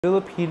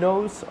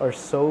Filipinos are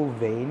so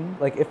vain.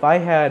 Like, if I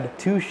had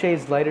 2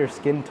 shades lighter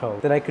skin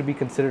tone, then I could be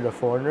considered a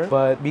foreigner.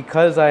 But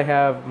because I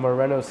have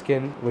moreno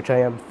skin, which I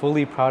am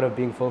fully proud of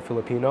being full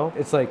Filipino,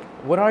 it's like,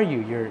 what are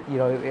you?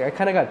 I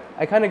kind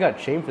of got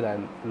shamed for that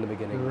in the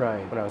beginning,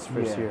 right? When I was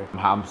first year.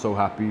 I'm so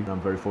happy, and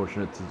I'm very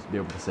fortunate to be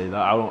able to say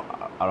that.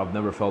 I've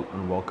never felt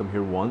unwelcome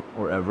here once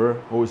or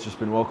ever. Always just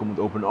been welcomed with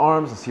open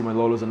arms. I see my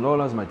lolos and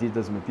lolas, my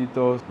titas and my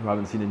titos, who I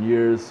haven't seen in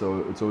years.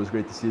 So it's always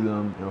great to see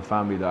them.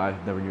 Family that I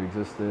never knew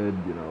existed.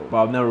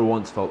 But I've never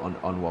once felt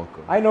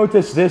unwelcome. I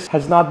noticed this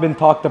has not been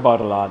talked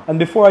about a lot. And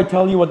before I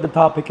tell you what the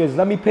topic is,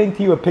 let me paint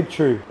to you a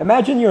picture.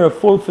 Imagine you're a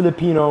full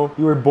Filipino.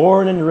 You were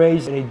born and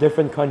raised in a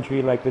different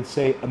country, like let's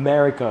say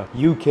America,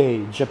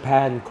 UK,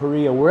 Japan,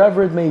 Korea,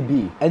 wherever it may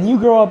be. And you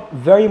grow up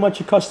very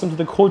much accustomed to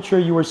the culture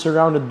you were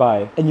surrounded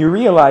by. And you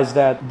realize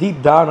that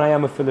deep down I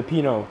am a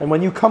Filipino. And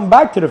when you come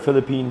back to the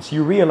Philippines,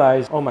 you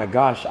realize, oh my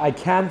gosh, I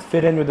can't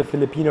fit in with the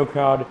Filipino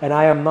crowd, and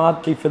I am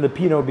not a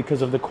Filipino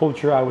because of the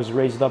culture I was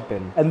raised up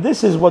in. And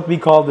this is what we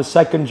call the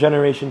second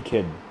generation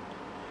kid.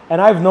 And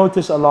I've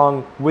noticed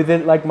along with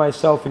it, like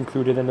myself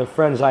included and the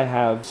friends I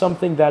have,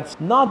 something that's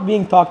not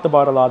being talked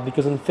about a lot,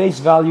 because on face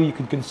value you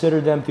could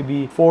consider them to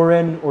be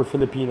foreign or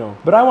Filipino.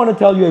 But I want to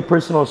tell you a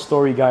personal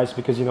story, guys,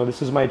 because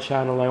this is my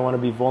channel. I want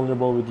to be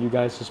vulnerable with you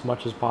guys as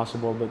much as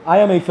possible. But I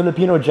am a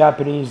Filipino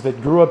Japanese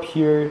that grew up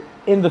here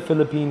in the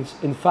Philippines.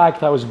 In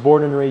fact, I was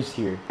born and raised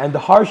here. And the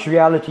harsh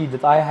reality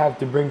that I have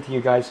to bring to you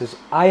guys is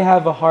I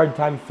have a hard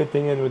time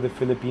fitting in with the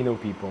Filipino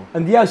people.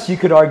 And yes, you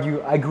could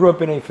argue I grew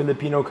up in a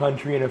Filipino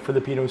country, in a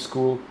Filipino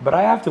school, but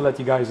I have to let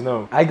you guys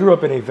know, I grew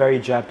up in a very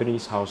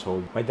Japanese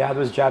household. My dad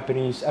was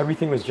Japanese.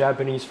 Everything was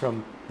Japanese,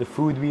 from the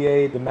food we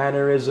ate, the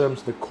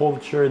mannerisms, the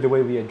culture, the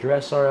way we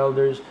address our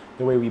elders,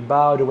 the way we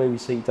bow, the way we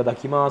say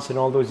itadakimasu, and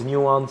all those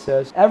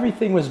nuances.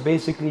 Everything was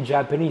basically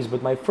Japanese,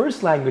 but my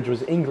first language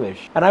was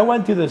English. And I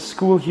went to the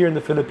school here in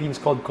the Philippines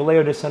called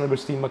Colegio de San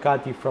Agustin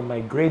Makati from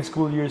my grade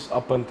school years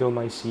up until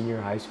my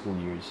senior high school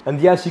years. And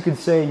yes, you could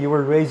say you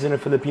were raised in a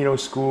Filipino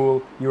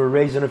school, you were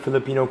raised in a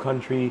Filipino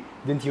country.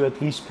 Didn't you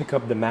at least pick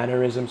up the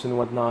mannerisms and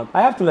whatnot?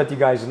 I have to let you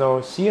guys know,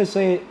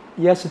 CSA,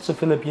 yes, it's a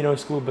Filipino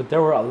school, but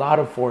there were a lot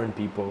of foreign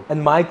people.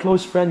 And my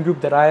close friend group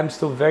that I am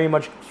still very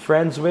much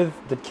friends with,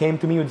 that came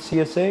to me with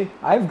CSA,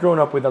 I've grown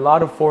up with a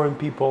lot of foreign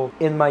people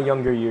in my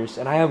younger years,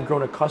 and I have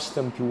grown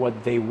accustomed to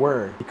what they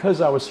were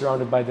because I was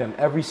surrounded by them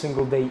every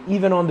single day,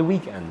 even on the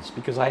weekends,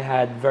 because I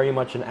had very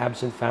much an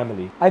absent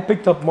family. I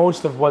picked up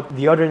most of what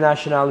the other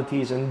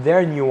nationalities and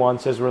their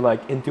nuances were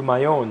like into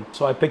my own.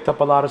 So I picked up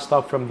a lot of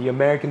stuff from the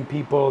American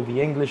people,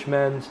 the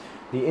Englishmen,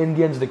 the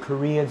Indians, the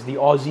Koreans, the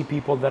Aussie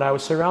people that I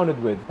was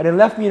surrounded with. And it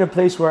left me in a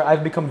place where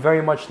I've become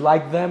very much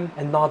like them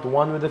and not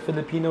one with a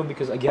Filipino,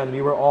 because again,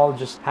 we were all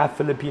just half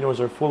Filipinos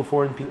or full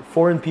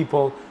foreign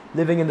people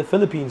living in the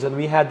Philippines, and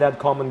we had that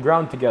common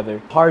ground together.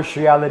 Harsh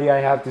reality, I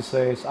have to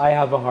say, is I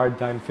have a hard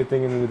time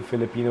fitting in with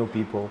Filipino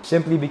people,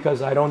 simply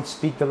because I don't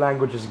speak the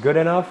languages good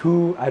enough.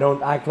 I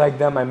don't act like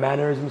them. My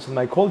mannerisms and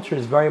my culture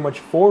is very much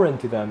foreign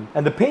to them.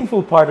 And the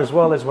painful part as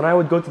well is when I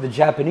would go to the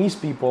Japanese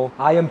people,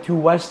 I am too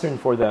Western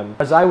for them.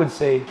 As I would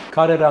say,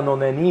 "Karera no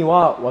ne ni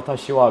wa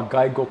watashi wa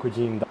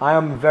gaikokujin da." I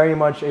am very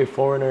much a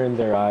foreigner in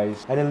their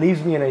eyes, and it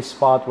leaves me in a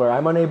spot where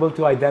I'm unable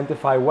to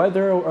identify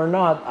whether or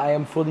not I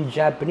am fully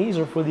Japanese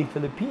or fully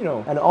Filipino.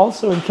 And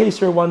also, in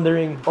case you're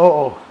wondering,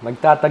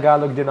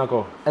 nagtatagalog din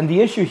ako. And the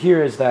issue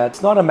here is that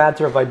it's not a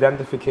matter of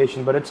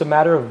identification, but it's a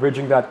matter of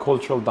bridging that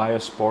cultural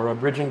diaspora,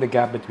 bridging the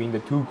gap between the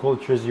two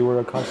cultures you were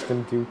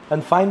accustomed to,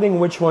 and finding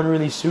which one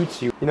really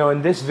suits you.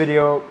 In this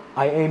video,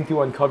 I aim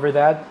to uncover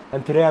that,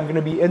 and today I'm going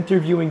to be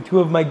interviewing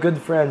two of my good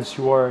friends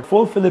who are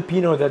full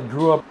Filipino that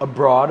grew up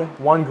abroad.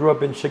 One grew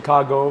up in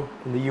Chicago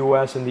in the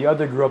US, and the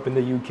other grew up in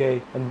the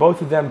UK, and both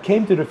of them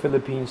came to the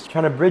Philippines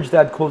trying to bridge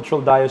that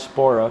cultural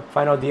diaspora,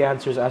 find out the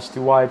answers as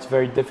to why it's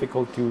very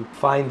difficult to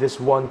find this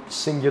one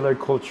singular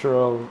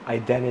cultural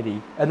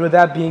identity. And with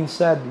that being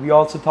said, we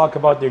also talk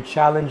about their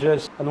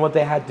challenges and what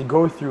they had to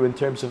go through in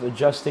terms of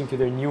adjusting to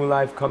their new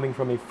life coming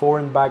from a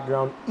foreign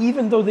background,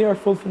 even though they are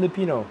full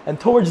Filipino. And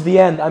towards the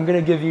end, I'm going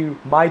to give you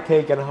my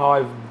take on how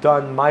I've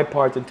done my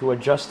part into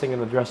adjusting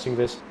and addressing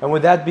this. And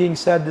with that being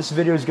said, this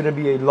video is going to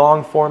be a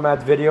long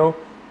format video,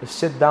 a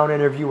sit-down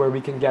interview where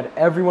we can get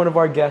every one of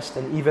our guests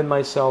and even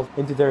myself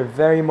into their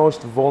very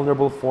most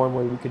vulnerable form,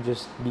 where we could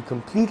just be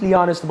completely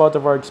honest about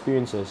our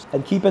experiences.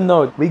 And keep in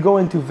note, we go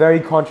into very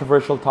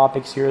controversial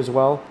topics here as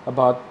well,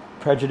 about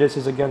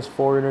prejudices against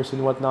foreigners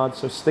and whatnot,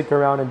 so stick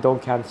around and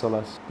don't cancel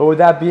us. But with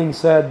that being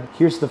said,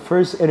 here's the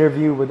first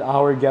interview with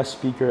our guest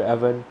speaker,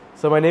 Evan.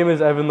 So my name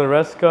is Evan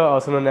Lareska,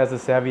 also known as the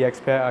Savvy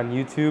Expat on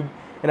YouTube.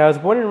 And I was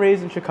born and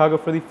raised in Chicago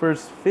for the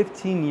first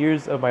 15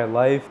 years of my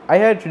life. I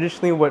had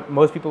traditionally what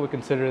most people would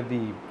consider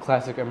the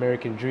classic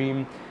American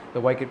dream,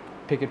 the white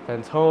picket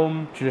fence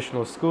home,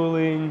 traditional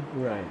schooling,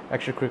 Right.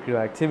 extracurricular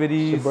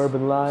activities,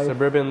 Suburban life.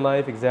 Suburban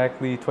life,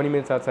 exactly. 20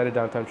 minutes outside of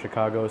downtown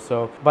Chicago.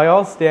 So by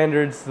all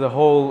standards, the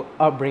whole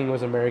upbringing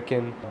was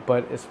American.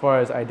 But as far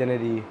as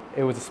identity,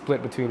 it was a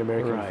split between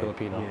American and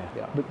Filipino.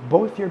 Yeah. But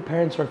both your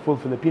parents are full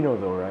Filipino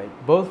though, right?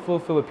 Both full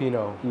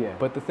Filipino. Yeah.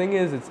 But the thing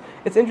is,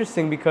 it's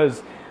interesting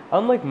because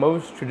unlike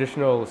most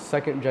traditional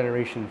second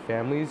generation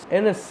families,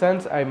 in a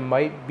sense, I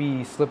might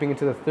be slipping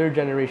into the third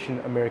generation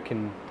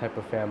American type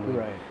of family.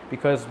 Right.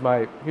 Because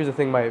here's the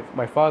thing,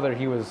 my father,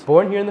 he was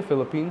born here in the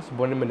Philippines,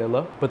 born in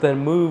Manila, but then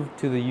moved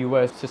to the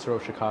U.S., Cicero,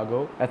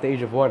 Chicago, at the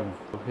age of 1.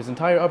 His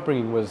entire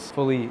upbringing was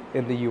fully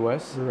in the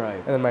U.S.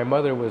 Right. And then my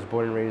mother was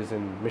born and raised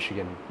in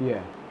Michigan.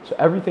 Yeah. So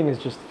everything is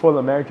just full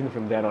American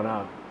from then on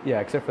out. Yeah,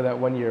 except for that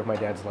 1 year of my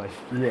dad's life.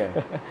 Yeah.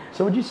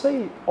 So would you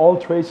say all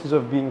traces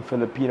of being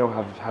Filipino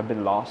have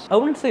been lost? I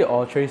wouldn't say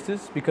all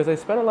traces because I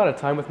spent a lot of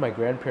time with my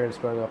grandparents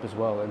growing up as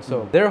well. And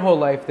so their whole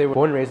life, they were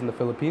born and raised in the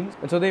Philippines.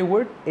 And so they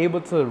were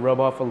able to rub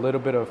off a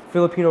little bit of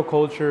Filipino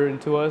culture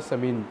into us. I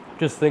mean,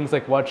 just things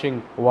like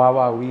watching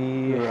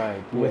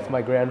Wawawi with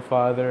my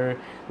grandfather,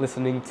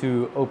 listening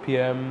to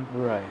OPM.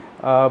 Right.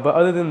 But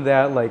other than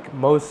that, like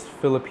most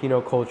Filipino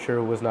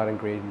culture was not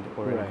ingrained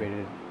or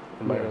integrated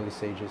in my early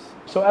stages.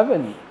 So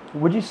Evan,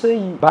 would you say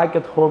back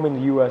at home in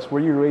the US, were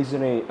you raised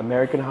in an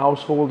American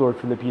household or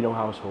Filipino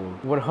household?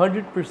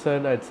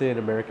 100% I'd say an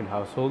American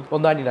household. Well,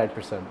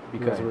 99%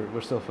 because Right.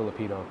 we're still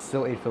Filipino.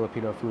 Still ate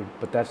Filipino food,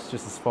 but that's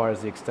just as far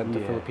as the extent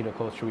of Yeah. Filipino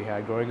culture we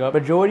had growing up.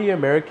 Majority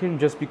American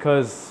just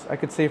because I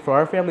could say for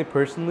our family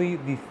personally,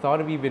 the thought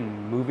of even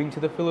moving to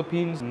the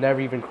Philippines never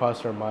even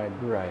crossed our mind.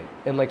 Right.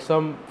 And like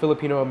some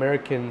Filipino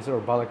Americans or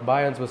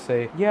Balikbayans will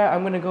say, yeah,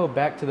 I'm gonna go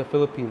back to the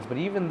Philippines. But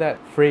even that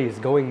phrase,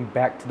 going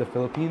back to the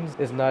Philippines,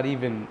 is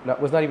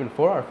was not even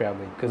for our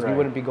family because we Right.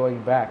 wouldn't be going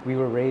back. We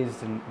were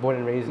born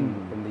and raised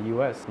in the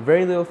U.S.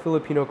 Very little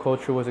Filipino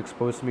culture was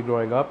exposed to me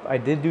growing up. I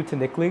did do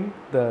tinikling,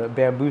 the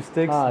bamboo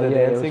sticks, the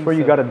dancing. where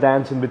you got to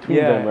dance in between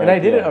them, right? And I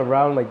did it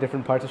around like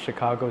different parts of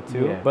Chicago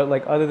too. Yeah. But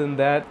like other than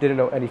that, didn't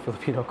know any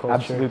Filipino culture.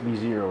 Absolutely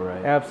zero,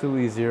 right?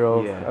 Absolutely zero,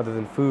 Yeah. other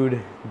than food,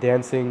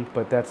 dancing,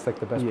 but that's like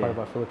the best Yeah. part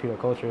about Filipino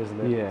culture, isn't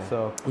it? Yeah. So,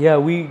 yeah,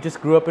 we just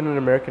grew up in an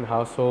American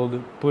household,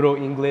 puro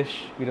English,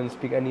 we didn't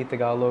speak any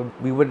Tagalog.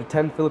 We would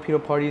attend Filipino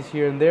parties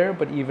here and there,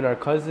 but even our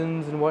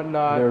cousins and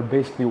whatnot, They're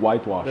basically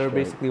whitewashed. they're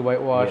right? basically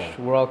whitewashed.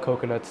 Yeah. We're all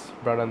coconuts,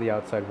 brown on the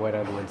outside, white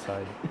on the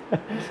inside.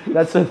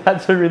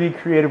 That's a really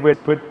creative way to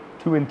put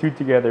two and two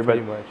together. Pretty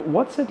But much.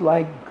 what's it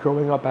like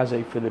growing up as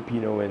a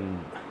Filipino in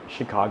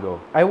Chicago?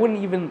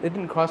 It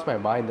didn't cross my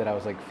mind that I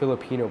was like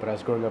Filipino, but I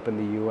was growing up in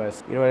the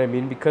US. You know what I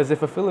mean? Because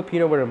if a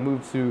Filipino were to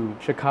move to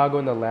Chicago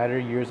in the latter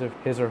years of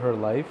his or her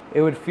life,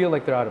 it would feel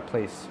like they're out of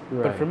place.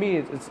 But Right. for me,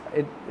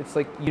 it's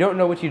like you don't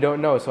know what you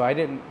don't know. So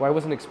I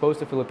wasn't exposed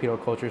to Filipino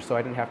culture, so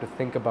I didn't have to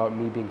think about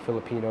me being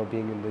Filipino,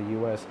 being in the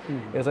US.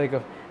 It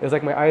was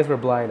like my eyes were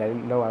blind. I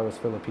didn't know I was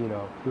Filipino.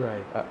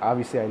 Right.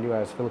 Obviously, I knew I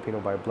was Filipino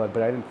by blood,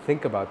 but I didn't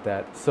think about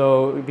that.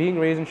 So being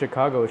raised in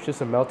Chicago, it's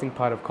just a melting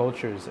pot of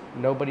cultures.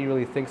 Nobody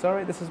really thinks, all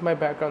right, this is my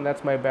background,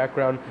 that's my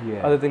background.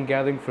 Yeah. Other than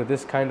gathering for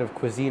this kind of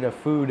cuisine of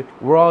food,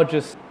 we're all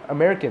just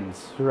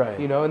Americans. Right.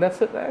 You know, and I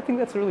think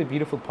that's a really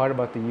beautiful part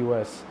about the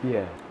U.S.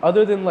 Yeah.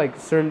 Other than like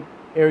certain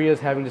areas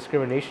having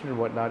discrimination and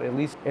whatnot, at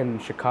least in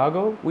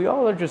Chicago, we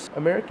all are just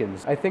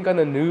Americans. I think on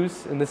the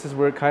news, and this is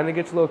where it kind of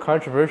gets a little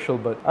controversial,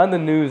 but on the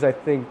news, I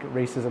think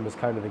racism is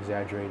kind of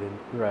exaggerated.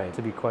 Right.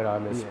 To be quite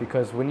honest, Yeah.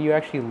 because when you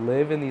actually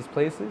live in these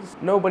places,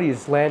 nobody is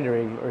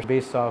slandering or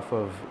based off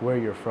of where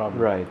you're from.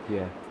 Right.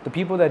 Yeah. The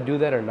people that do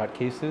that are not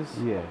cases.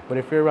 Yeah. But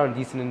if you're around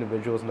decent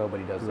individuals,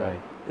 nobody does that.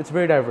 Right. It's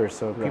very diverse,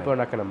 so Right. people are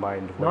not going to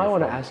mind. Where Now I you're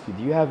want to from. ask you: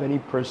 do you have any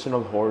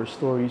personal horror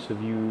stories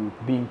of you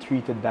being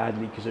treated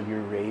badly because of your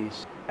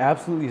race?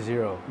 Absolutely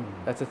zero.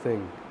 That's the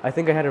thing. I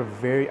think I'm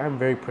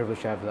very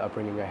privileged to have the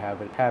upbringing I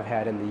have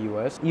had in the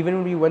U.S. Even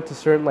when we went to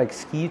certain like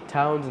ski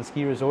towns and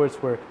ski resorts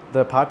where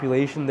the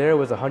population there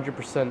was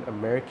 100%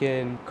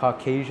 American,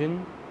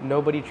 Caucasian,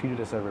 nobody treated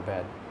us ever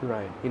bad.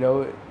 Right. You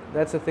know,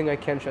 that's the thing I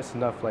can't stress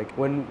enough. Like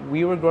when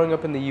we were growing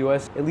up in the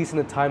U.S., at least in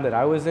the time that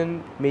I was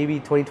in, maybe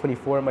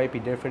 2024 might be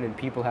different and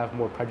people have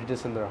more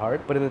prejudice in their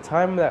heart. But in the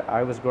time that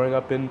I was growing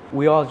up in,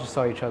 we all just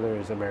saw each other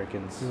as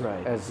Americans,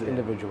 Right, as yeah.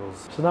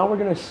 individuals. So now we're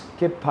gonna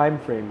skip time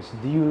frames.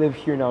 Do you live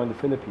here now in the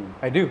Philippines?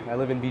 I do. I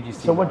live in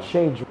BGC. So what now.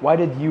 changed? Why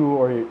did you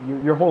or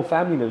your whole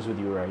family lives with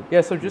you, right?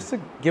 Yeah, so just to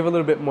give a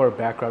little bit more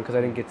background, because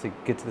I didn't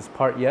get to this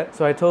part yet.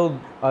 So I told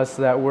us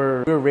that we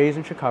were raised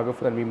in Chicago,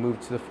 then we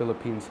moved to the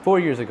Philippines 4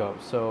 years ago.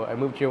 So I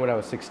moved here when I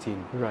was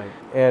 16. Right.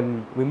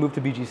 And we moved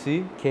to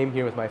BGC, came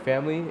here with my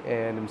family,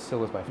 and I'm still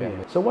with my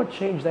family. So what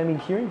changed? I mean,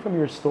 hearing from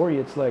your story,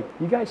 it's like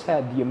you guys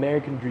had the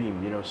American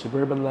dream, you know,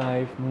 suburban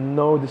life,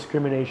 no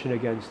discrimination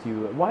against you.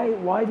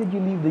 Why did you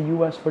leave the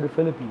U.S. for the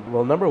Philippines?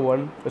 Well, number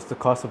one, it's the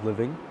cost of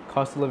living,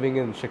 cost of living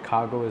in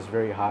Chicago is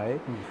very high.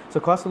 So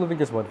cost of living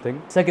is one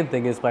thing. Second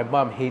thing is my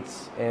mom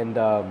hates, and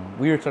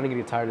we were starting to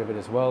get tired of it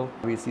as well.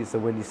 Obviously, it's a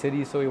windy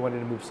city, so we wanted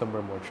to move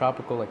somewhere more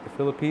tropical like the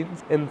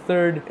Philippines. And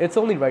third, it's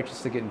only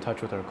righteous to get in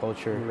touch with our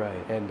culture.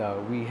 Right. And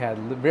we had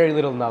very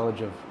little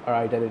knowledge of our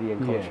identity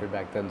and culture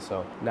back then.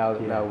 So now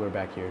we're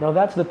back here. Now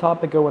that's the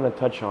topic I want to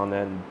touch on.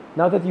 And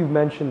now that you've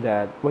mentioned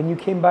that, when you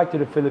came back to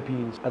the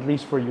Philippines, at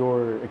least for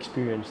your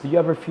experience, do you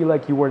ever feel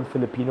like you weren't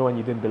Filipino and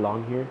you didn't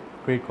belong here?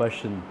 Great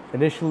question.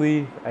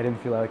 Initially, I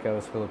didn't feel like I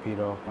was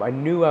Filipino. I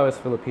knew I was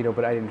Filipino,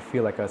 but I didn't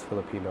feel like I was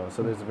Filipino.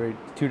 So there's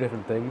two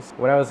different things.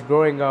 When I was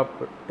growing up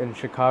in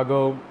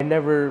Chicago, I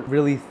never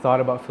really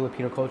thought about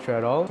Filipino culture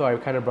at all. So I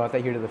kind of brought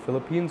that here to the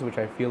Philippines, which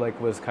I feel like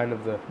was kind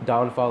of the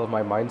downfall of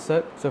my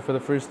mindset. So for the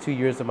first 2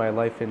 years of my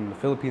life in the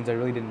Philippines, I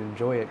really didn't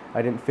enjoy it.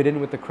 I didn't fit in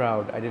with the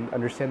crowd. I didn't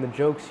understand the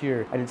jokes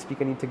here. I didn't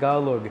speak any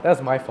Tagalog. That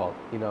was my fault,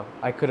 you know.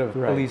 I could have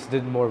at least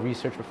did more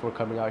research before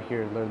coming out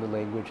here and learn the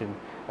language and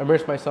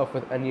immerse myself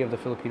with any of the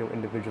Filipino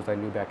individuals I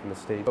knew back in the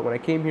States. But when I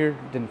came here,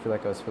 didn't feel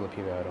like I was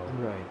Filipino at all.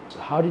 Right. So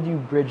how did you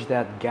bridge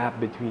that gap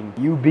between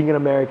you being an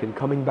American,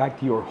 coming back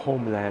to your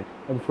homeland,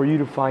 and for you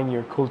to find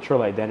your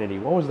cultural identity?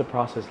 What was the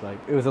process like?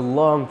 It was a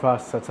long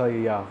process, I'll tell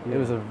you, It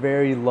was a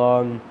very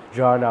long,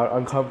 drawn out,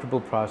 uncomfortable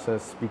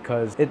process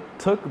because it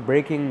took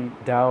breaking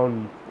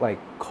down like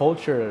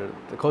culture,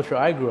 the culture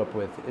I grew up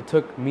with. It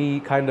took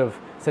me kind of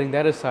setting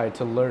that aside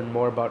to learn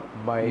more about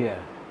my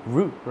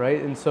root,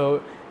 right? And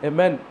so it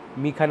meant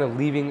me kind of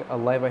leaving a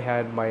life I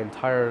had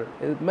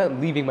it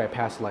meant leaving my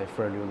past life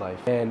for a new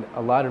life and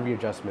a lot of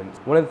readjustments.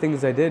 One of the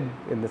things I did,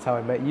 and that's how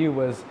I met you,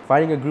 was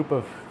finding a group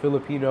of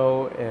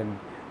Filipino and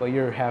well,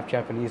 you're half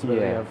Japanese, but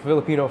you have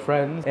Filipino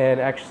friends,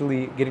 and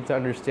actually getting to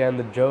understand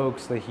the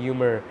jokes, the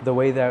humor, the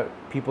way that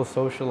people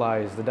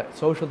socialize, the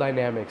social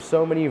dynamics,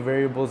 so many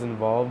variables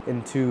involved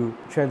into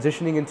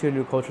transitioning into a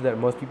new culture that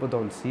most people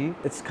don't see.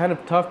 It's kind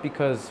of tough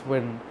because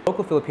when a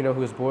local Filipino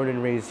who is born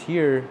and raised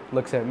here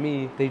looks at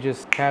me, they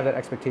just have that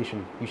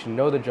expectation. You should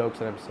know the jokes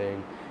that I'm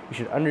saying. You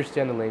should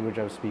understand the language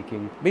I'm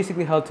speaking.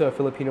 Basically held to a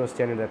Filipino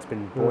standard that's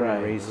been born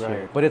and raised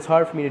here. But it's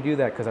hard for me to do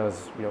that because I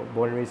was,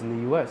 born and raised in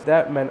the US.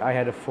 That meant I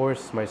had to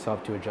force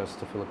myself to adjust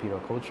to Filipino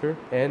culture,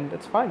 and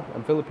that's fine.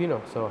 I'm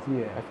Filipino, so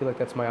I feel like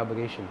that's my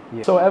obligation.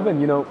 So Evan,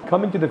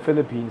 coming to the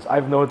Philippines,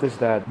 I've noticed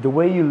that the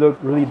way you look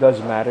really does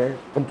matter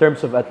in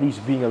terms of at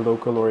least being a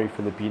local or a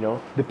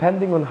Filipino.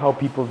 Depending on how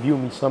people view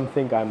me, some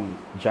think I'm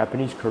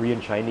Japanese,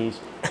 Korean,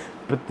 Chinese.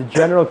 But the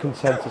general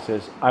consensus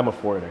is I'm a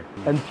foreigner.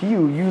 And to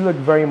you, you look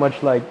very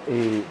much like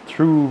a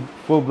true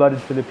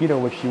full-blooded Filipino,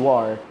 which you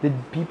are. Did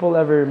people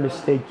ever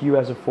mistake you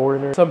as a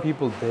foreigner? Some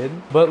people did,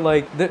 but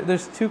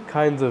there's two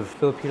kinds of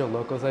Filipino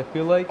locals, I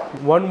feel like.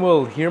 One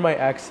will hear my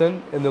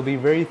accent and they'll be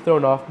very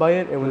thrown off by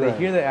it, and when they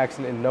hear the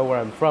accent and know where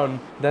I'm from,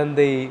 then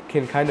they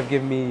can kind of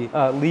give me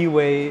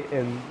leeway,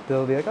 and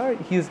they'll be like, all right,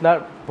 he's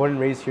not born and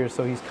raised here,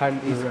 so he's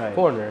a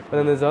foreigner. But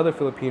then there's other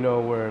Filipino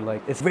where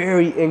it's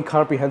very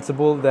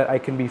incomprehensible that I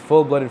can be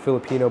full-blooded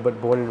Filipino but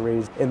born and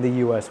raised in the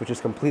US, which is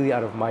completely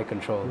out of my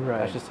control.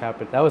 That just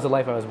happened. That was the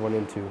life I was born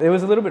into. It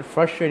was a little bit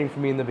frustrating for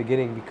me in the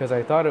beginning because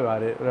I thought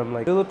about it and I'm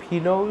like,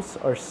 Filipinos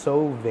are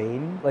so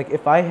vain. Like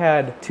if I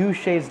had 2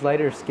 shades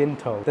lighter skin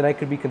tone, then I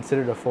could be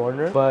considered a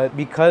foreigner. But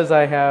because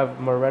I have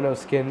moreno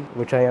skin,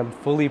 which I am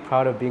fully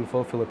proud of being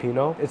full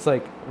Filipino, it's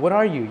like, what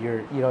are you?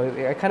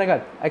 I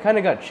kind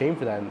of got shamed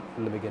for that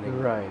in the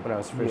beginning when I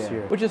was first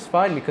here, which is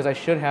fine because I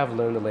should have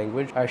learned the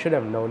language. I should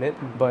have known it,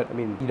 but I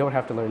mean, you don't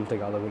have to learn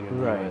Tagalog when you're in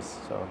the US.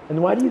 So.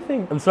 And why do you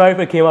think? I'm sorry if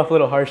it came off a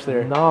little harsh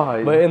there.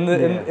 No, but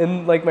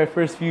in my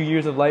first few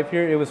years of life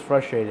here, it was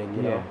frustrating.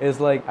 You know, it's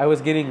like I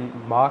was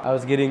getting mocked. I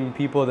was getting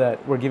people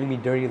that were giving me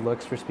dirty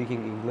looks for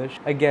speaking English.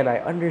 Again, I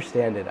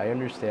understand it. I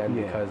understand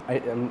because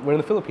we're in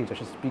the Philippines. I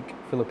should speak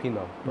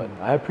Filipino. But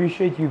I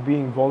appreciate you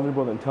being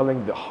vulnerable and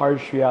telling the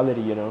harsh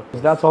reality.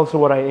 Because that's also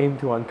what I aim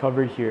to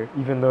uncover here,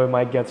 even though it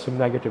might get some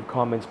negative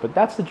comments. But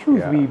that's the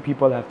truth we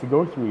people have to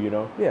go through.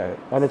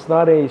 And it's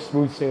not a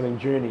smooth sailing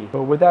journey.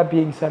 But with that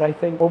being said, I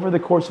think over the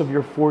course of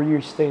your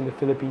 4-year stay in the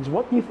Philippines,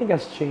 what do you think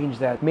has changed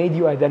that made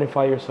you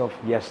identify yourself?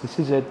 Yes, this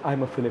is it.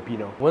 I'm a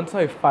Filipino. Once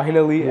I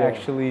finally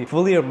actually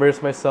fully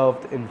immersed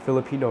myself in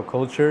Filipino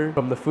culture,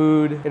 from the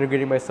food,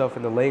 integrating myself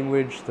in the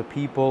language, the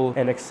people,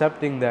 and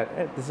accepting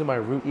that this is my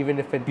root, even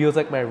if it feels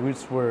like my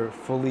roots were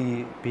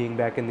fully being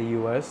back in the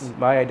US,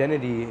 my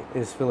identity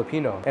is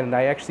Filipino. And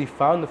I actually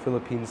found the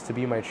Philippines to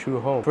be my true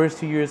home. First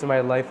 2 years of my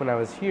life when I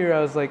was here,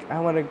 I was like,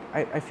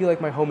 I feel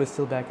like my home is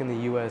still back in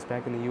the US.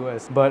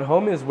 But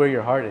home is where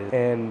your heart is.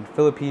 And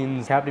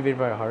Philippines captivated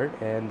my heart,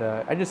 and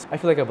I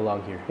feel like I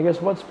belong here. I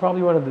guess what's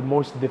probably one of the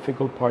most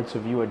difficult parts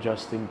of you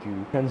adjusting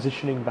to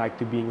transitioning back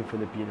to being a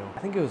Filipino? I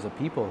think it was the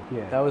people.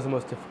 That was the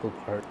most difficult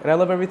part. And I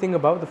love everything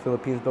about the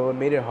Philippines, but what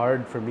made it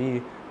hard for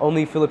me,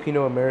 only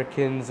Filipino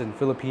Americans and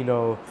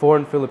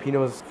foreign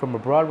Filipinos from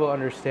abroad will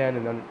understand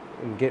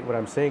and get what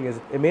I'm saying, is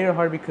it made it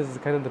hard because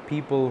kind of the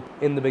people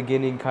in the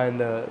beginning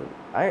kind of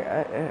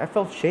I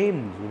felt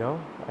shamed, you know?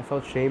 I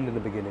felt shamed in the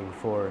beginning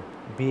for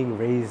being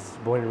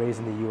born and raised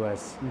in the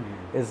U.S.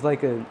 It's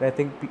like I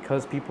think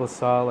because people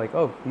saw like,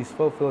 oh, he's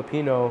full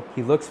Filipino,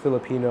 he looks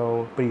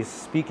Filipino, but he's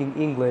speaking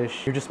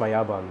English, you're just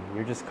mayabang,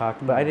 you're just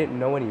cocky. But I didn't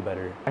know any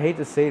better. I hate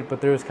to say it,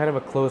 but there was kind of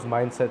a closed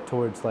mindset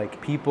towards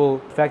like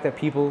the fact that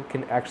people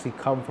can actually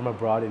come from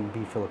abroad and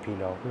be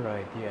Filipino.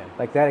 Right, yeah.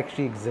 Like that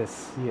actually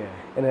exists. Yeah.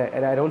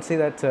 And I don't say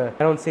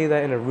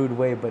that in a rude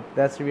way, but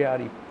that's the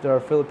reality. There are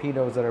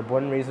Filipinos that are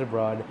born and raised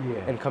abroad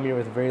and come here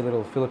with very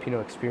little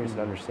Filipino experience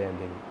and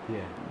understanding. Yeah.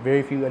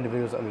 Very few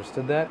individuals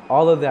understood that.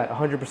 All of that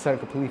 100%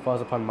 completely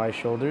falls upon my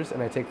shoulders,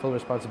 and I take full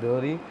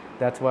responsibility.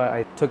 That's why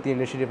I took the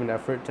initiative and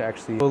effort to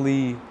actually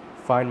fully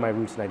find my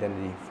roots and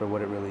identity for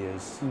what it really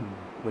is,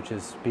 which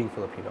is being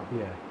Filipino.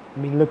 Yeah. I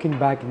mean, looking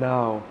back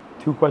now,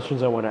 2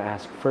 questions I want to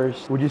ask.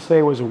 First, would you say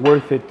it was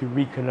worth it to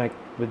reconnect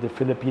with the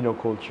Filipino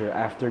culture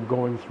after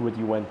going through what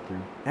you went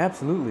through?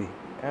 Absolutely.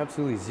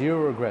 Absolutely,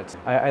 zero regrets.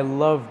 I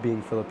love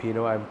being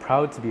Filipino. I'm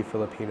proud to be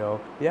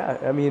Filipino. Yeah,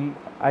 I mean,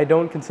 I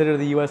don't consider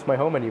the U.S. my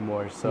home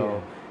anymore.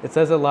 So it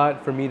says a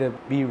lot for me to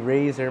be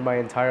raised here my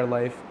entire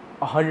life.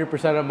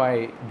 100% of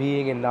my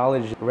being and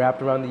knowledge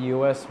wrapped around the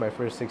U.S. my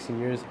first 16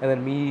 years. And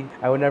then me,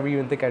 I would never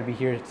even think I'd be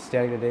here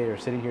standing today or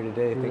sitting here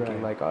today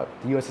thinking like, oh,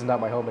 the U.S. is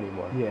not my home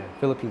anymore. Yeah.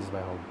 Philippines is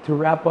my home. To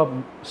wrap up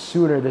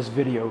sooner this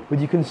video,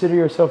 would you consider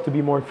yourself to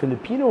be more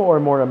Filipino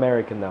or more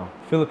American now?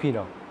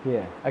 Filipino.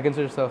 Yeah. I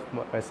consider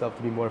myself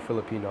to be more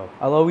Filipino.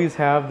 I'll always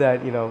have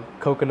that, you know,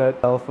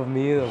 coconut self of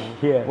me,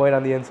 white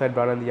on the inside,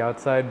 brown on the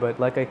outside. But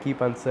like I keep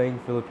on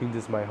saying, Philippines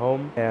is my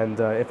home. And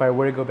if I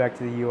were to go back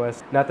to the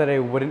U.S., not that I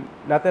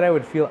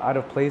would feel out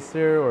of place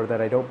there or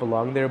that I don't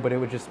belong there, but it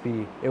would just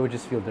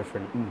feel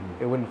different.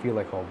 It wouldn't feel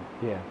like home.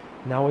 Yeah.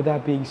 Now, with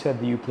that being said,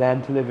 do you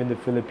plan to live in the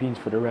Philippines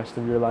for the rest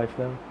of your life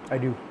now? I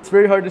do. It's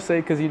very hard to say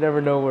because you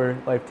never know where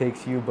life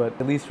takes you, but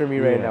at least for me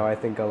right now, I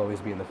think I'll always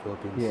be in the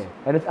Philippines. Yeah,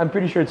 and I'm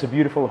pretty sure it's a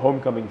beautiful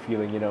homecoming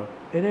feeling, you know?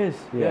 It is.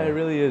 Yeah, it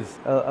really is.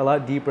 A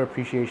lot deeper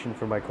appreciation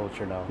for my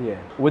culture now. Yeah.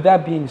 With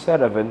that being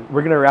said, Evan,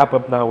 we're going to wrap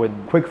up now with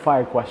quick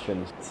fire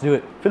questions. Let's do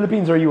it.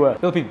 Philippines or US?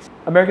 Philippines.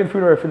 American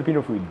food or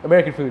Filipino food?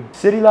 American food.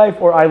 City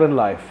life or island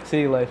life?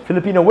 City life.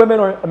 Filipino women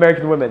or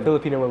American women?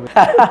 Filipino women.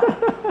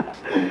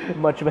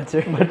 Much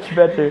better. Much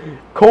better.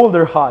 Cold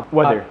or hot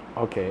weather?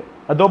 Hot. Okay.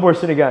 Adobo or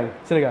sinigang?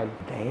 Sinigang.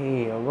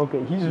 Damn.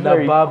 Okay. He's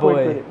very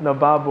Nababoy.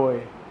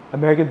 Nababoy.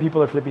 American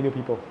people or Filipino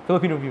people?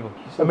 Filipino people.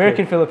 Okay.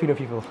 American Filipino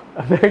people.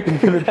 American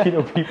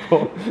Filipino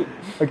people.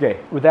 Okay.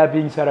 With that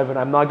being said, Evan,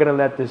 I'm not gonna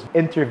let this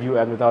interview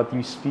end without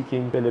you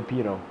speaking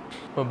Filipino.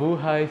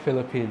 Mabuhay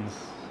Philippines.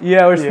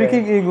 Yeah, we're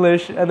speaking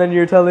English, and then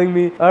you're telling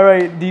me, all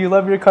right, do you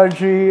love your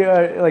country?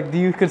 Like, do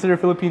you consider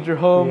Philippines your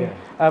home? Yeah.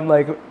 I'm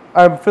like,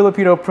 I'm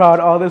Filipino proud,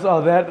 all this,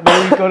 all that.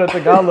 Then we go to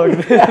Tagalog.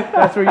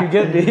 That's where you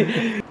get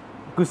me.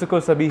 Gusto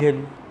ko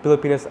sabihin,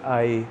 Pilipinas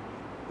ay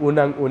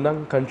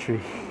unang-unang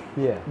country.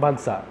 Yeah.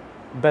 Bansa.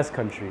 Best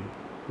country.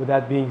 With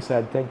that being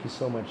said, thank you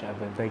so much,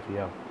 Evan. Thank you,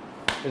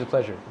 It was a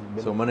pleasure.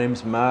 So my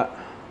name's Matt.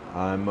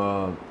 I'm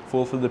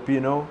full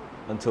Filipino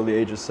until the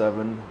age of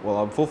 7. Well,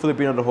 I'm full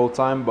Filipino the whole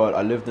time, but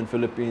I lived in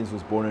Philippines,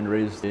 was born and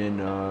raised in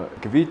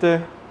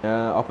Cavite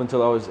up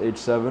until I was age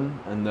 7.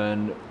 And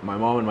then my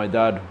mom and my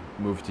dad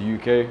moved to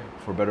UK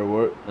for better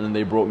work, and then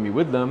they brought me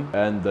with them,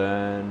 and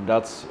then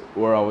that's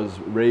where I was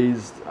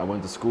raised. I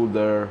went to school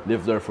there,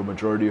 lived there for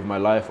majority of my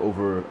life,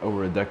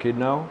 over a decade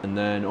now, and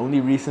then only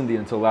recently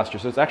until last year,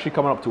 so it's actually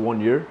coming up to 1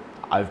 year,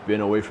 I've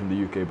been away from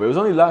the UK, but it was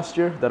only last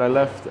year that I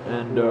left,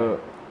 and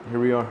here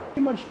we are.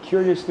 Pretty much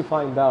curious to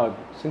find out,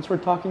 since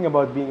we're talking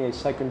about being a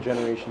second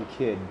generation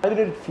kid, how did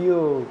it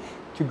feel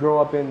to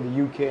grow up in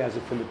the UK as a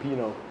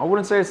Filipino? I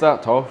wouldn't say it's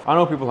that tough. I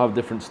know people have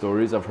different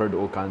stories. I've heard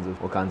all kinds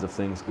of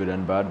things, good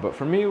and bad. But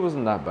for me, it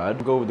wasn't that bad.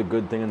 I'll go with the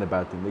good thing and the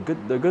bad thing.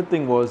 The good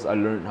thing was I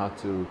learned how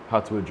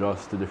to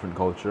adjust to different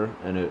culture,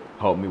 and it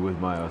helped me with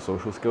my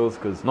social skills.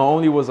 Because not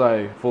only was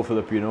I full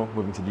Filipino,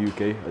 moving to the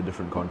UK, a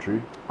different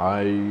country,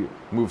 I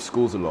moved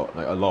schools a lot,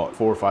 like a lot,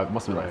 4 or 5,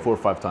 must have been like 4 or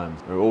 5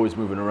 times. We were always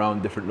moving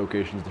around different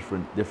locations,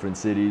 different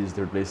cities,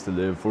 different place to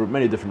live for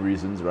many different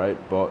reasons, right?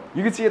 But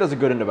you can see it as a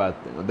good and a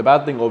bad thing. The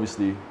bad thing,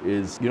 obviously,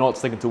 is you're not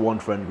sticking to one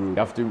friend group. You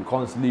have to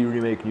constantly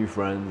remake new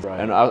friends. Right.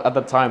 And at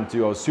that time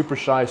too, I was super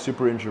shy,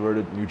 super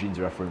introverted. Eugene's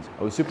reference.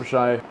 I was super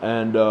shy,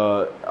 and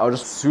I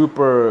was just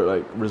super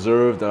like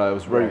reserved. And I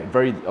was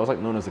very. I was like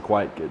known as a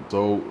quiet kid.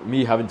 So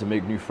me having to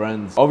make new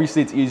friends.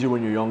 Obviously, it's easier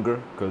when you're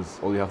younger because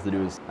all you have to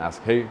do is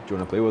ask, "Hey, do you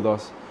want to play with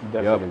us?"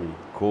 Definitely. Yep.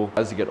 Cool.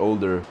 As you get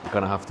older, you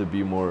kind of have to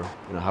be more,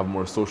 have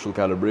more social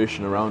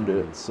calibration around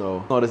it.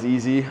 So not as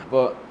easy,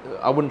 but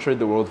I wouldn't trade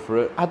the world for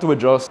it. I had to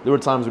adjust. There were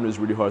times when it was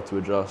really hard to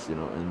adjust,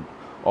 and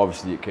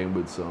obviously it came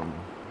with some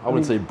I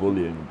wouldn't say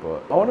bullying,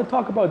 but I want to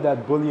talk about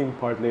that bullying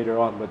part later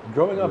on, but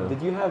growing up, Yeah.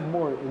 did you have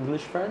more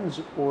English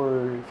friends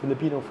or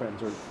Filipino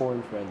friends or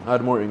foreign friends? I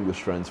had more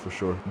English friends for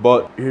sure.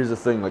 But here's the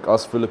thing, like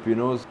us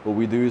Filipinos, what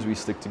we do is we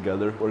stick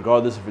together,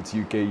 regardless if it's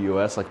UK,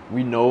 US. Like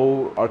we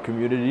know our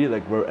community,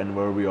 like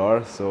where we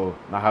are. So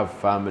I have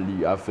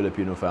family, I have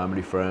Filipino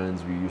family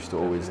friends. We used to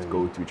always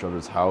go to each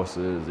other's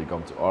houses. They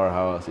come to our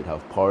house. We'd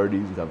have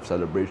parties. We'd have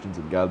celebrations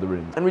and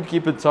gatherings, and we'd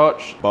keep in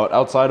touch. But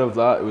outside of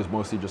that, it was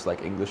mostly just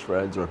like English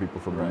friends or people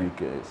from the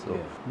UK. So.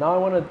 Yeah. Now I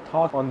want to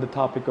talk on the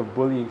topic of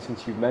bullying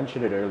since you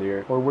mentioned it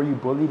earlier. Or were you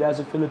bullied as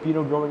a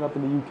Filipino growing up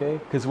in the UK?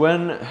 Because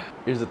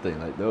here's the thing,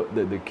 like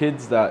the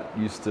kids that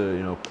used to,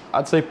 you know,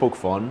 I'd say poke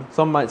fun.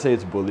 Some might say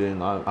it's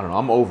bullying. I don't know.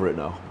 I'm over it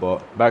now. But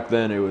back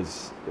then it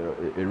was, you know,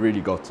 it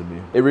really got to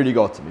me. It really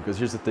got to me because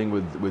here's the thing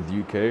with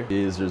UK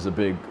is there's a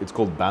big, it's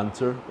called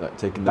banter, like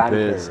taking the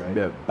piss. Right?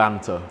 Yeah,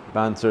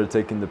 banter,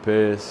 taking the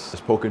piss,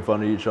 just poking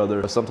fun at each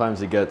other.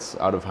 Sometimes it gets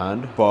out of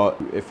hand. But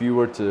if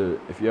you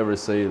ever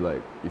say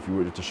like, if you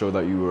were to show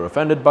that you were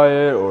offended by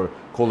it or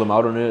call them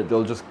out on it,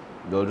 they'll just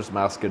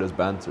mask it as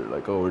banter,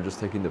 like, oh, we're just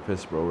taking the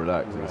piss, bro,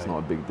 relax, like, it's not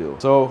a big deal.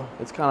 So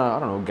it's kind of, I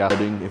don't know,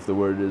 gaslighting,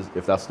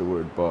 if that's the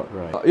word, but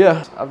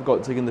yeah, I've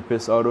got taken the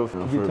piss out of.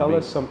 Could you tell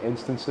us some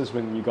instances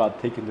when you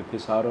got taken the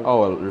piss out of? Oh,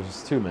 well,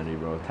 there's too many,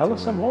 bro. Tell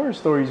us some horror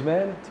stories,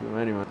 man. Too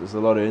many, man. There's a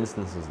lot of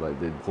instances, like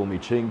they'd call me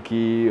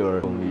chinky, or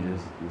call me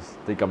just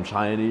think I'm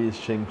Chinese,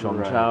 ching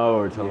chong chow,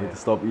 or tell me to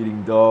stop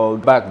eating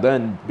dog. Back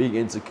then, being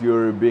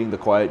insecure, being the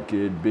quiet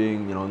kid,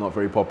 being, you know, not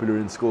very popular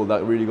in school,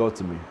 that really got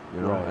to me,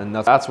 you know. And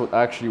that's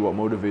what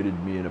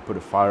motivated me, and it put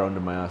a fire under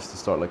my ass to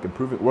start like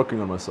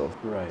working on myself.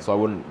 So I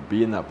wouldn't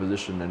be in that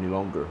position any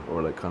longer,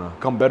 or like kind of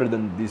become better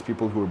than these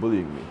people who were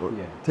bullying me or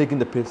taking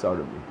the piss out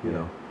of me, you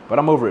know. But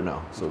I'm over it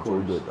now, so it's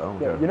all good. I don't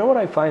care. You know what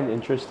I find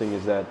interesting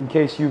is that, in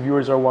case you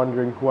viewers are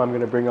wondering who I'm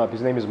going to bring up,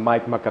 his name is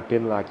Mike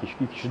Makapinlak.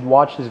 You should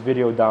watch his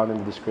video down in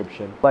the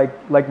description.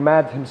 Like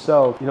Matt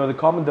himself, you know, the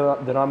common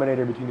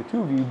denominator between the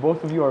two of you,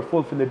 both of you are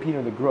full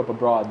Filipino that grew up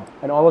abroad.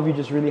 And all of you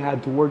just really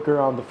had to work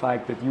around the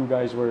fact that you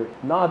guys were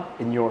not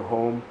in your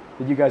home,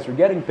 that you guys were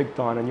getting picked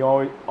on, and you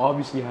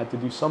obviously had to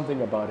do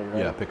something about it, right?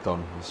 Yeah, picked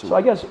on. So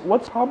I guess,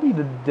 what's probably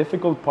the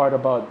difficult part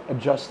about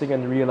adjusting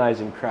and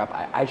realizing, crap,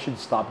 I should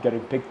stop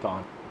getting picked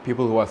on?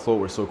 People who I thought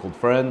were so-called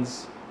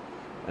friends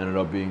ended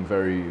up being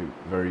very,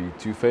 very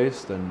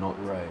two-faced and not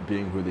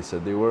being who they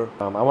said they were.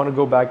 I want to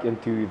go back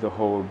into the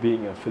whole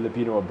being a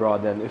Filipino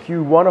abroad, and if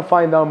you want to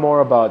find out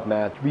more about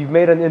Matt, we've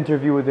made an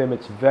interview with him.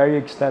 It's very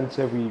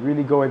extensive. We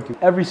really go into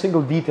every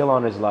single detail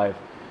on his life.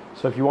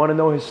 So if you want to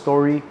know his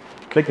story,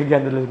 click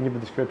again the link in the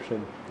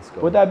description.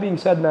 With that being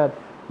said, Matt,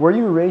 were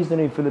you raised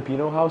in a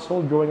Filipino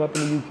household growing up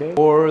in the UK?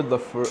 For the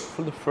first,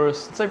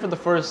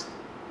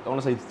 I want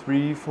to say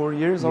 3-4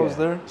 years I was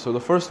there. So the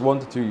first 1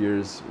 to 2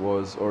 years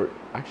was, or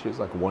actually it was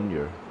like 1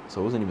 year. So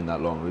it wasn't even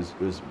that long.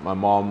 It was my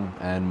mom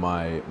and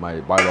my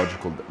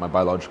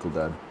biological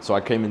dad. So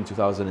I came in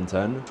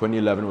 2010.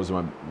 2011 was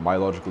when my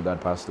biological dad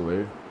passed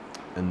away.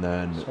 And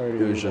then it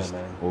was just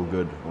all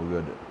good.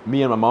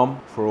 Me and my mom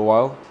for a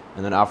while.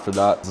 And then after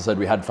that, as I said,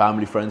 we had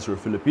family friends who were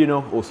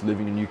Filipino, also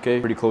living in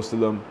UK, pretty close to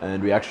them.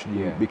 And we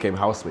actually became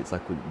housemates.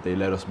 Like they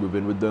let us move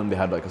in with them. They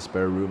had like a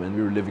spare room, and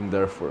we were living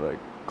there for like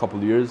a couple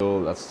of years.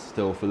 So that's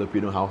still a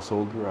Filipino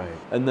household.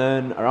 And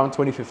then around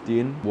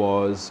 2015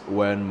 was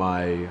when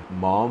my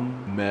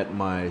mom met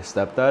my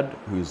stepdad,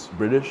 who's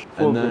British.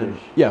 Full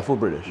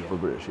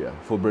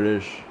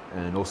British.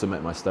 And also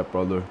met my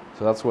stepbrother.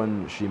 So that's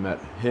when she met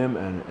him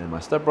and my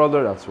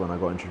stepbrother. That's when I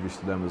got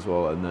introduced to them as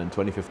well. And then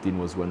 2015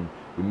 was when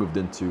we moved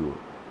into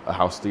a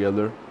house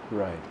together.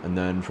 And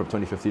then from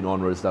 2015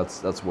 onwards,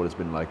 that's what it's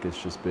been like.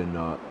 It's just been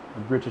a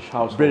British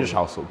household. British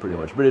household, pretty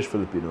much. British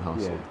Filipino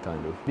household,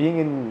 kind of. Being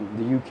in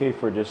the UK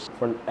for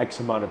an X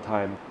amount of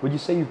time, would you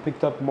say you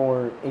picked up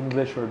more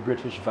English or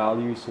British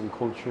values and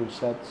culture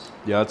sets?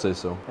 Yeah, I'd say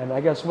so. And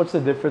I guess, what's the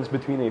difference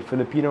between a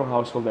Filipino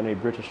household and a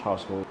British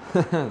household?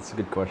 That's a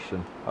good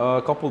question.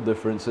 A couple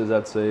differences,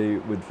 I'd say.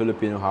 With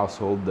Filipino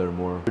household, they're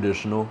more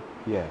traditional.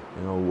 You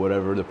know,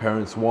 whatever the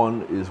parents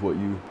want is what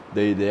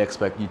they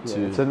expect you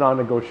to. It's a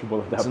non-negotiable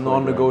at that point. It's a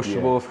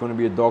non-negotiable. If you're going to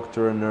be a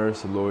doctor, a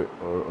nurse, a lawyer,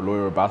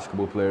 or a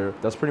basketball player,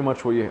 that's pretty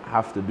much what you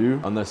have to do,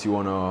 unless you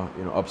want to,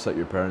 you know, upset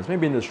your parents.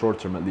 Maybe in the short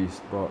term at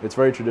least. But it's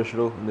very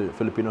traditional in the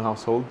Filipino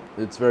household.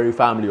 It's very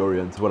family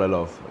oriented. What I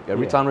love. Like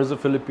every time there's a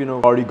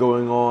Filipino party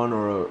going on,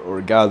 or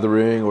a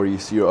gathering, or you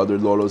see your other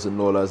lolos and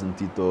lolas and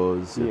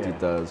titos, and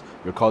titas,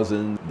 your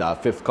cousin,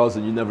 that fifth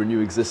cousin you never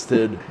knew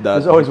existed.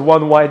 There's always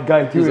one white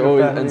guy too. There's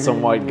always and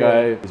some white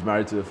guy who's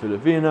married to a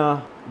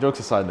Filipina. Jokes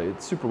aside, like,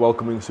 it's super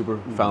welcoming, super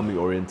family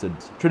oriented,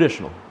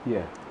 traditional.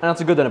 And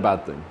that's a good and a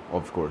bad thing,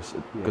 of course.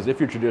 Because if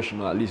you're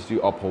traditional, at least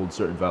you uphold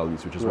certain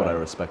values, which is what I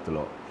respect a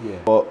lot. Yeah.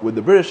 But with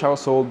the British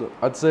household,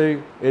 I'd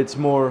say it's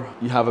more,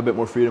 you have a bit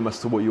more freedom as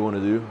to what you want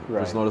to do.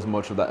 Right. There's not as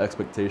much of that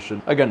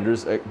expectation. Again,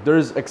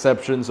 there's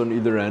exceptions on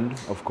either end,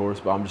 of course,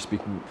 but I'm just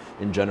speaking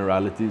in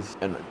generalities.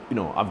 And, you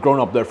know, I've grown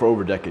up there for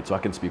over a decade, so I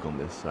can speak on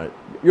this, right?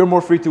 You're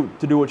more free to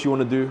do what you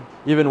want to do,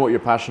 even what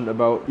you're passionate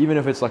about, even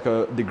if it's like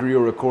a degree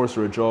or a course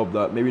or a job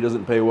that maybe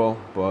doesn't pay well,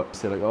 but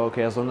say like, oh,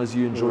 okay, as long as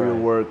you enjoy your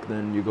work,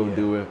 then you go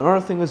do it.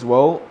 Another thing as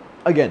well,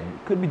 again,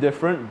 could be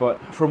different,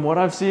 but from what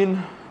I've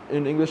seen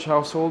in English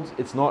households,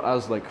 it's not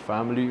as like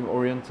family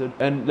oriented.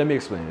 And let me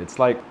explain. It's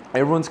like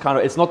everyone's kind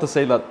of, it's not to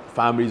say that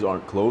families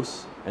aren't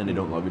close and they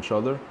don't love each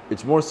other.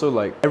 It's more so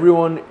like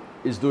everyone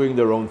is doing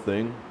their own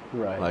thing.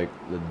 Right. Like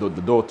the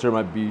daughter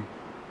might be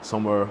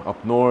somewhere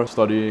up north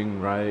studying,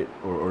 right,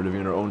 or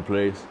living in her own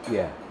place.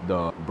 Yeah.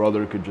 The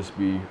brother could just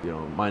be, you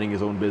know, minding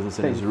his own business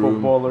in his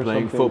room,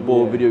 playing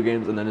football, video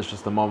games, and then it's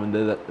just the mom and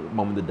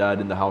the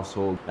dad in the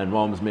household, and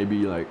mom's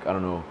maybe like, I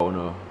don't know,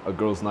 on a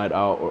girls' night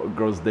out or a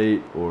girls'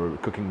 date or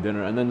cooking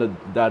dinner, and then the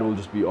dad will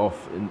just be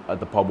off at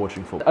the pub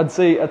watching football. I'd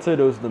say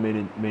those are the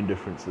main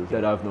differences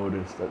that I've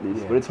noticed, at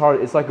least. But it's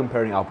hard. It's like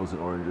comparing apples and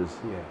oranges.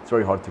 Yeah. It's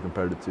very hard to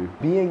compare the two.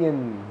 Being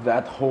in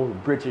that whole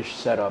British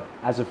setup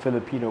as a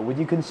Filipino, would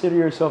you consider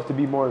yourself to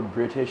be more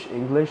British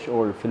English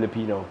or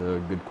Filipino? A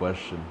good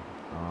question.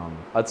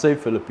 I'd say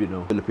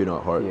Filipino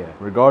at heart. Yeah.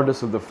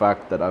 Regardless of the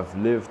fact that I've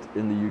lived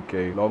in the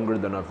UK longer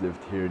than I've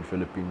lived here in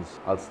Philippines,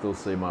 I'd still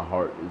say my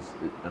heart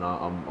and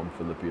I'm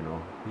Filipino.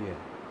 Yeah.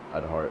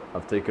 At heart.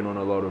 I've taken on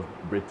a lot of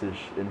British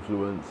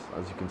influence,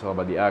 as you can tell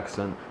by the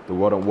accent,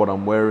 what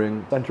I'm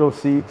wearing. Central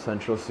C,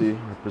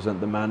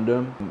 represent the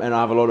mandem. And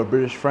I have a lot of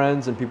British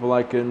friends and people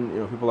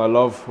people I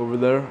love over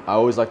there. I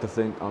always like to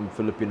think I'm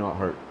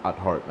Filipino at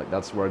heart. Like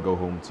that's where I go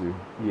home to.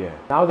 Yeah.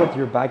 Now that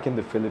you're back in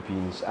the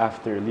Philippines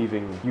after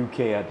leaving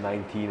UK at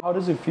 19, how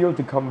does it feel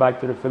to come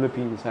back to the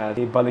Philippines as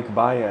a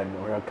balikbayan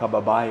or a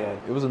kababayan?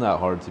 It wasn't that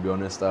hard, to be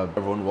honest.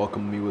 Everyone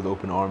welcomed me with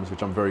open arms,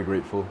 which I'm very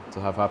grateful to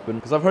have happen.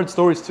 Because I've heard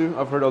stories too.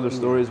 I've heard other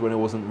stories when it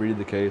wasn't really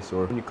the case,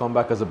 or when you come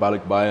back as a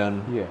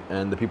balikbayan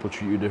and the people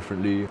treat you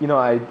differently. You know,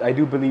 I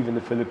do believe in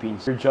the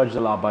Philippines, you're judged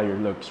a lot by your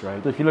looks,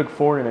 right? So if you look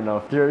foreign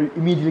enough, they're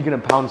immediately gonna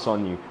pounce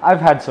on you.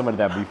 I've had some of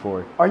that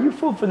before. Are you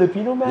full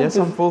Filipino, man? Yes,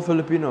 I'm full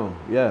Filipino.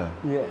 Yeah.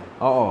 Yeah.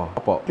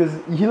 Because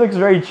he looks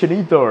very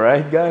chinito,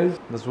 right, guys?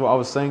 That's what I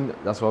was saying.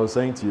 That's what I was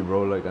saying to you,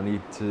 bro. Like I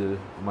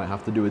might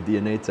have to do a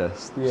DNA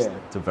test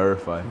to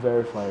verify.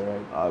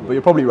 Right? But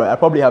you're probably right. I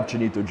probably have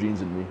chinito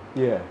genes in me.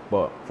 Yeah.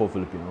 But full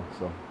Filipino.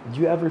 So. Do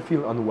you ever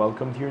feel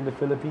unwelcomed here in the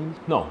Philippines?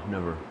 No,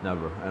 never.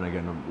 And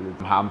again,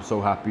 I'm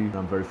so happy.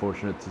 I'm very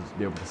fortunate to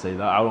be able to say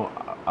that.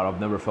 I've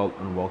never felt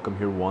unwelcome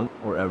here once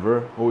or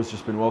ever. Always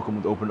just been welcomed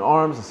with open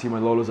arms. I see my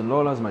lolos and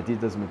lolas, my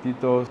titas and my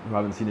titos, who I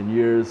haven't seen in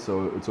years.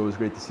 So it's always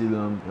great to see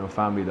them. You know,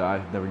 family that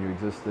I never knew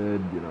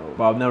existed. You know,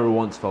 but I've never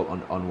once felt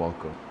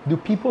unwelcome. Do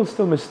people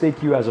still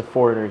mistake you as a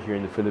foreigner here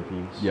in the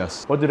Philippines?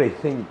 Yes. What do they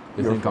think?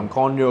 They think I'm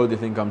Konyo. They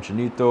think I'm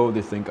Chinito.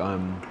 They think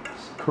I'm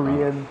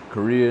Korean.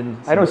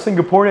 I know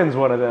Singaporean's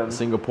one of them.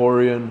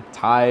 Singaporean,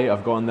 Thai,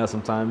 I've gotten that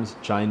sometimes.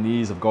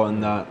 Chinese, I've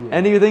gotten that. Yeah.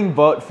 Anything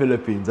but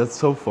Philippines. That's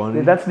so funny.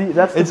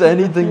 It's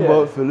anything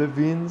but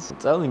Philippines. I'm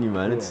telling you,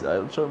 man.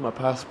 I'm showing my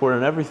passport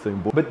and everything.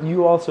 But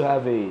you also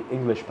have a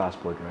English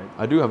passport, right?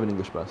 I do have an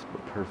English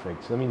passport.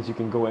 Perfect. So that means you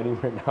can go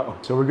anywhere now.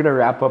 So we're gonna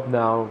wrap up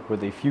now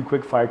with a few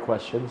quick fire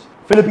questions.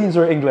 Philippines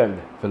or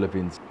England?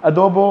 Philippines.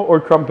 Adobo or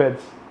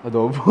crumpets?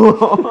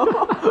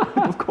 Adobo.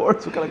 Of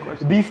course, what kind of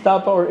question? Beef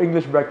tapa or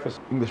English breakfast?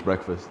 English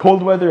breakfast.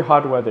 Cold weather,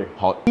 hot weather?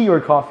 Hot. Tea or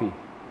coffee?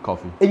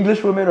 Coffee.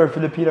 English women or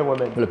Filipino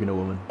women? Filipino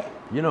woman.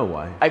 You know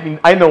why. I mean,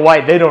 I know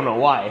why, they don't know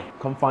why.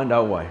 Come find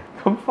out why.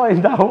 Come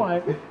find out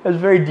why. That's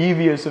very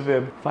devious of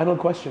him. Final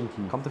question,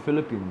 Keith. Come to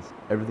Philippines.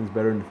 Everything's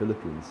better in the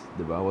Philippines.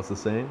 What's the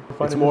saying?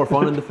 It's more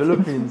fun in the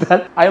Philippines.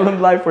 That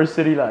island life or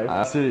city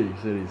life? City.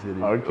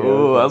 Okay.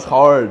 Oh, that's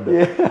hard.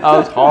 Yeah. That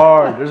was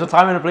hard. There's a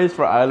time and a place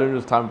for island,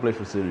 there's a time and a place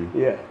for city.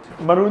 Yeah.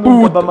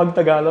 Marunong ka ba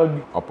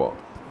mag-Tagalog? Apo.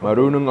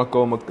 Marunong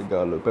ako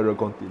mag-Tagalog, pero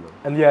konti lang.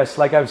 And yes,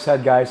 like I've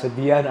said, guys, at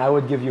the end, I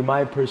would give you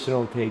my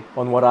personal take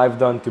on what I've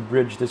done to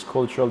bridge this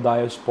cultural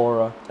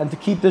diaspora and to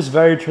keep this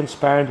very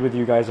transparent with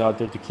you guys out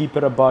there, to keep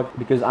it a buck,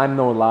 because I'm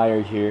no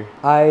liar here.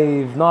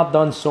 I've not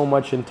done so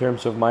much in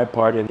terms of my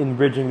part in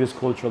bridging this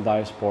cultural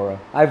diaspora.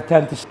 I've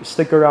tend to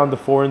stick around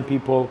the foreign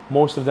people.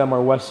 Most of them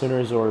are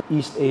Westerners or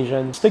East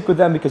Asian. Stick with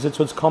them because it's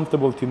what's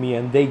comfortable to me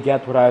and they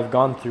get what I've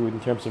gone through in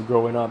terms of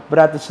growing up. But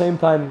at the same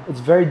time, it's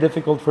very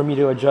difficult for me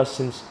to adjust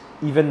since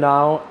even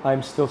now,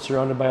 I'm still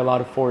surrounded by a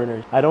lot of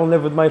foreigners. I don't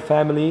live with my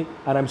family,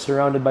 and I'm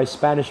surrounded by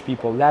Spanish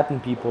people, Latin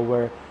people,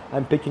 where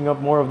I'm picking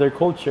up more of their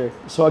culture.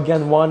 So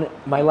again,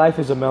 my life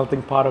is a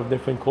melting pot of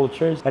different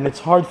cultures, and it's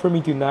hard for me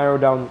to narrow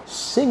down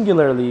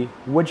singularly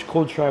which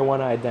culture I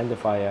want to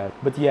identify as.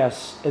 But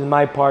yes, in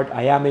my part,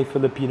 I am a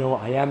Filipino,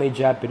 I am a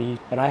Japanese,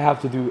 and I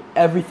have to do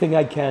everything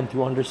I can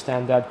to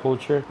understand that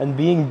culture. And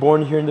being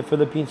born here in the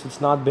Philippines, it's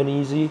not been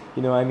easy.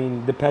 You know, I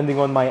mean, depending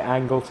on my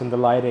angles and the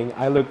lighting,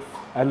 I look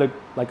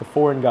like a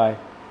foreign guy.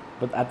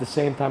 but at the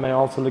same time I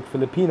also look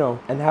Filipino.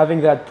 And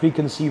having that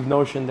preconceived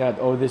notion that,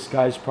 oh, this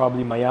guy's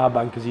probably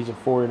mayabang because he's a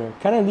foreigner,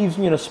 kind of leaves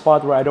me in a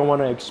spot where I don't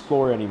want to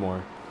explore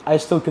anymore. I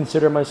still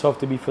consider myself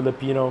to be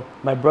Filipino.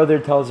 My brother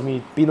tells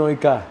me, Pinoy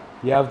ka.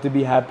 You have to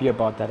be happy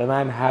about that, and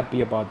I'm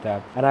happy about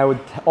that. And I would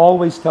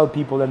always tell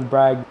people and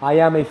brag, I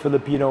am a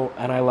Filipino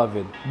and I love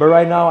it. But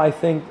right now, I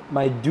think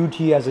my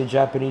duty as a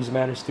Japanese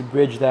man is to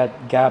bridge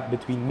that gap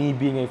between me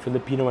being a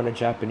Filipino and a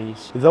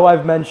Japanese. Though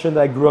I've mentioned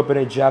I grew up in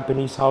a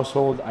Japanese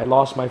household, I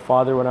lost my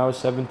father when I was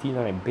 17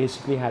 and I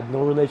basically had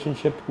no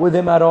relationship with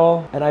him at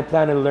all. And I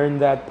plan to learn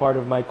that part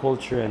of my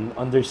culture and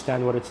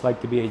understand what it's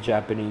like to be a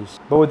Japanese.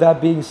 But with that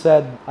being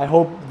said, I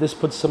hope this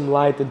puts some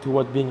light into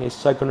what being a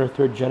second or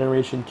third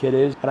generation kid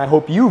is. And I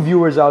hope you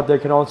viewers out there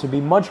can also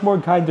be much more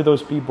kind to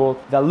those people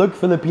that look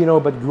Filipino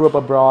but grew up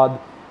abroad,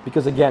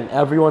 because again,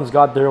 everyone's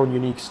got their own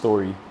unique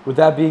story. With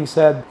that being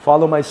said,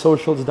 follow my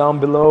socials down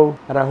below,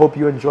 and I hope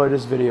you enjoyed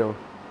this video.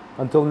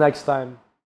 Until next time.